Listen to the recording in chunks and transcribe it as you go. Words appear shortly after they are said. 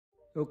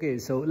Okay,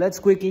 so let's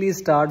quickly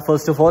start.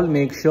 First of all,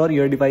 make sure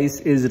your device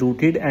is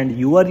rooted and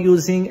you are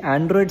using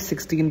Android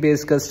 16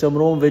 based custom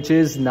ROM, which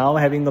is now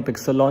having a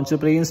Pixel Launcher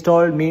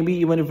pre-installed. Maybe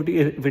even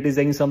if it is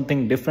having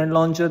something different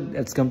launcher,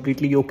 that's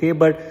completely okay,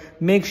 but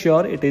make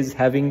sure it is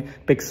having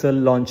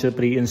Pixel Launcher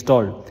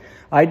pre-installed.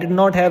 I did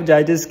not have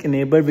Gygisk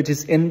enabled, which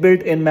is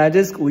inbuilt in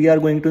Magisk. We are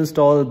going to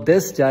install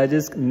this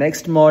Gygisk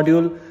Next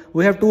module.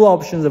 We have two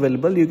options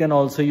available. You can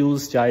also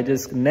use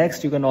Gygisk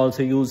Next. You can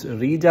also use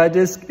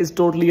Re-Gygisk. It's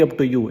totally up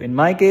to you. In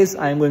my case,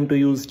 I'm going to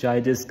use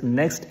Gygisk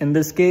Next in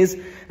this case.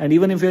 And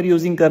even if you're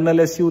using kernel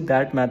SU,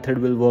 that method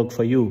will work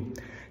for you.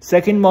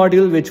 Second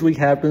module which we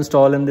have to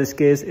install in this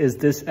case is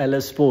this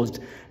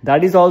LSPost.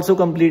 That is also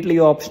completely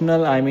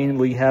optional. I mean,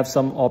 we have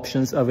some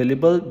options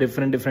available,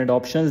 different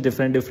options,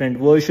 different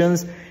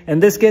versions.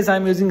 In this case,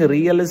 I'm using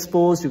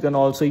Re-LSPost. You can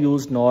also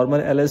use normal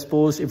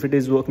LSPost. If it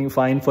is working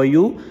fine for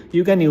you,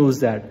 you can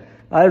use that.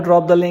 I'll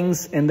drop the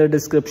links in the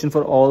description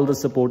for all the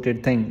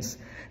supported things.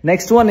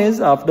 Next one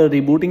is, after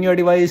rebooting your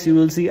device, you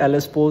will see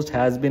LSPost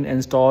has been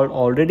installed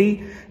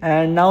already.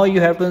 And now you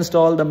have to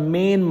install the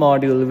main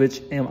module,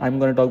 which I'm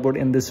going to talk about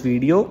in this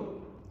video.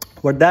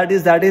 What that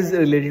is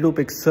related to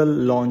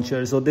Pixel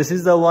Launcher. So this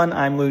is the one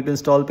I'm going to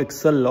install,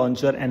 Pixel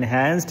Launcher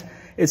Enhanced.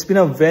 It's been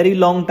a very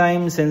long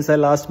time since I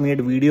last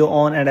made video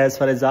on, and as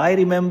far as I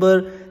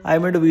remember, I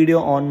made a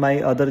video on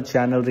my other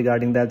channel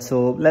regarding that.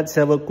 So let's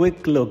have a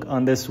quick look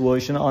on this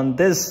version, on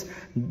this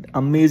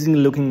amazing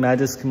looking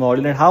Magisk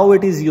module and how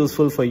it is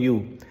useful for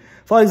you.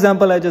 For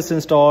example, I just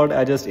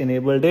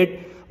enabled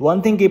it.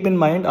 One thing keep in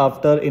mind,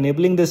 after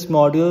enabling this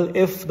module,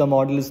 if the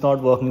module is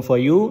not working for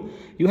you,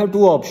 you have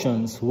two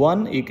options.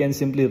 One, you can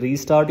simply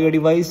restart your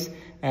device.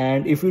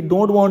 And if you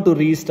don't want to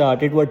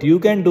restart it, what you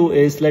can do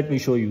is, let me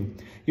show you.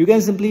 You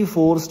can simply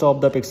force stop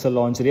the Pixel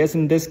Launcher. Yes,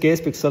 in this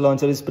case, Pixel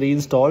Launcher is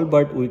pre-installed,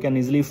 but we can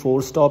easily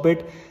force stop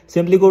it.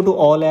 Simply go to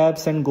all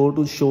apps and go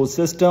to show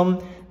system.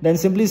 Then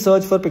simply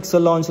search for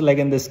Pixel Launcher like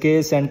in this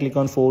case and click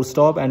on force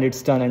stop, and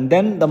it's done. And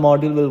then the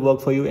module will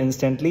work for you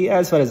instantly,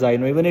 as far as I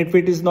know. Even if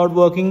it is not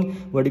working,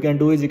 what you can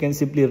do is you can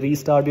simply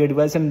restart your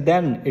device and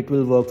then it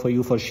will work for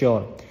you for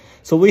sure.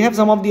 So we have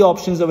some of the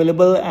options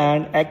available,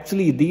 and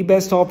actually the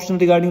best option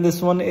regarding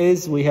this one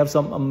is we have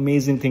some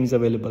amazing things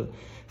available.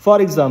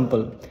 For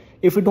example,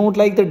 if you don't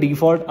like the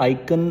default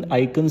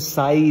icon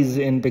size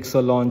in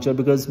Pixel Launcher,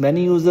 because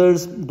many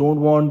users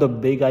don't want the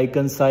big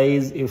icon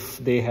size if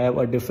they have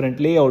a different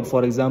layout.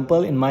 For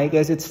example, in my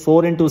case, it's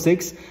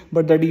 4:6,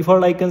 but the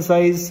default icon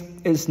size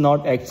is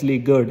not actually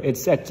good.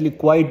 It's actually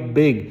quite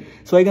big.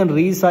 So I can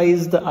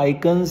resize the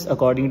icons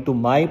according to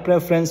my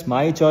preference,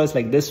 my choice,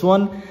 like this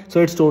one. So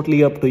it's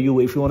totally up to you.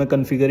 If you want to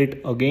configure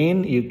it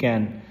again, you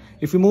can.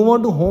 If you move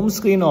on to home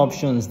screen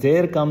options,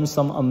 there comes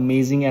some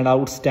amazing and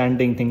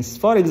outstanding things.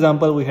 For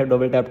example, we have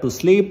double tap to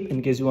sleep.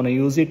 In case you want to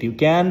use it, you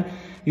can.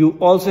 You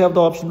also have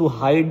the option to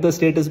hide the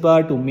status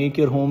bar to make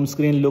your home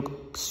screen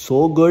look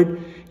so good.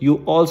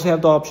 You also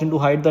have the option to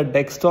hide the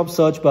desktop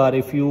search bar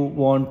if you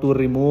want to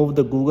remove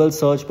the Google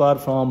search bar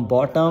from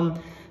bottom.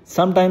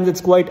 Sometimes it's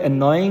quite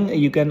annoying.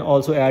 You can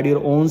also add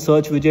your own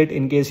search widget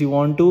in case you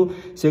want to.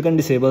 So you can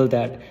disable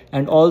that.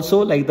 And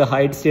also, like, the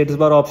hide status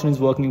bar option is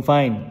working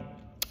fine.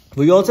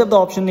 We also have the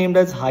option named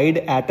as hide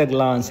at a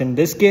glance. In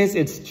this case,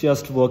 it's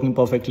just working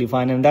perfectly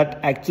fine. And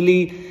that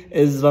actually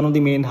is one of the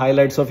main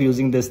highlights of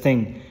using this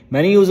thing.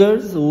 Many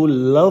users who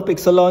love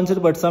Pixel Launcher,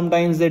 but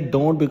sometimes they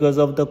don't because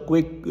of the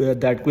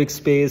quick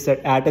space, that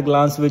at a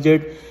glance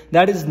widget,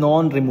 that is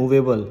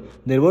non-removable.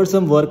 There were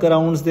some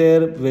workarounds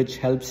there which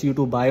helps you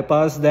to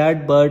bypass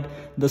that, but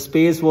the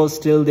space was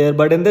still there.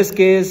 But in this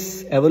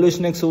case,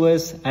 Evolution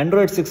XOS,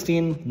 Android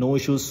 16, no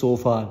issues so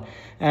far.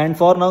 And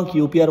for now,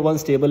 QPR1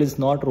 stable is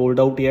not rolled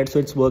out yet, so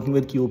it's working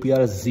with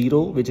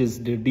QPR0, which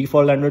is the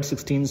default Android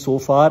 16 so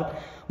far.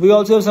 We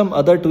also have some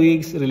other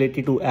tweaks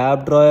related to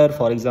app drawer,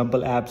 for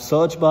example, app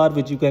search bar,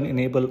 which you can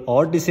enable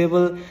or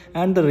disable.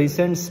 And the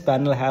recents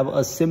panel have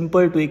a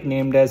simple tweak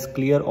named as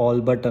clear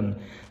all button,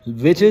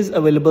 which is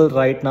available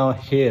right now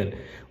here.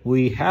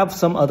 We have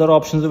some other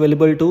options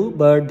available too,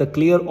 but the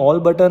clear all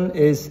button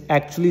is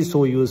actually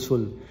so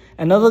useful.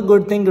 Another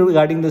good thing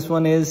regarding this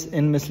one is,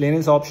 in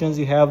miscellaneous options,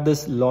 you have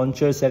this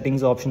launcher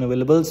settings option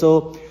available.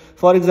 So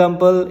for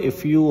example,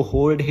 if you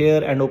hold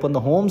here and open the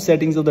home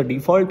settings of the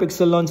default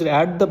Pixel Launcher,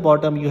 at the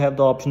bottom you have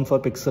the option for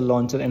Pixel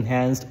Launcher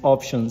enhanced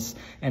options,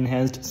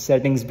 enhanced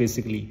settings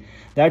basically.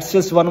 That's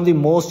just one of the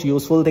most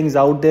useful things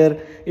out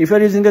there. If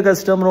you're using a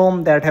custom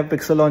ROM that have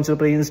Pixel Launcher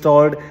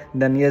pre-installed,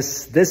 then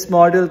yes, this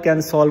module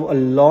can solve a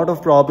lot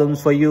of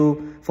problems for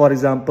you. For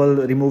example,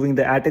 removing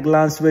the at a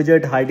glance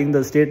widget, hiding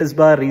the status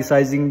bar,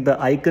 resizing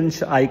the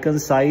icon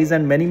size,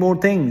 and many more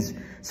things.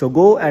 So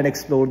go and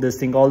explore this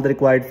thing. All the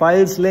required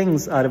files,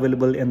 links are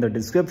available in the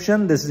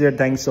description. This is it.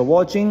 Thanks for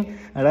watching,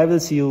 and I will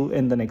see you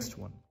in the next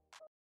one.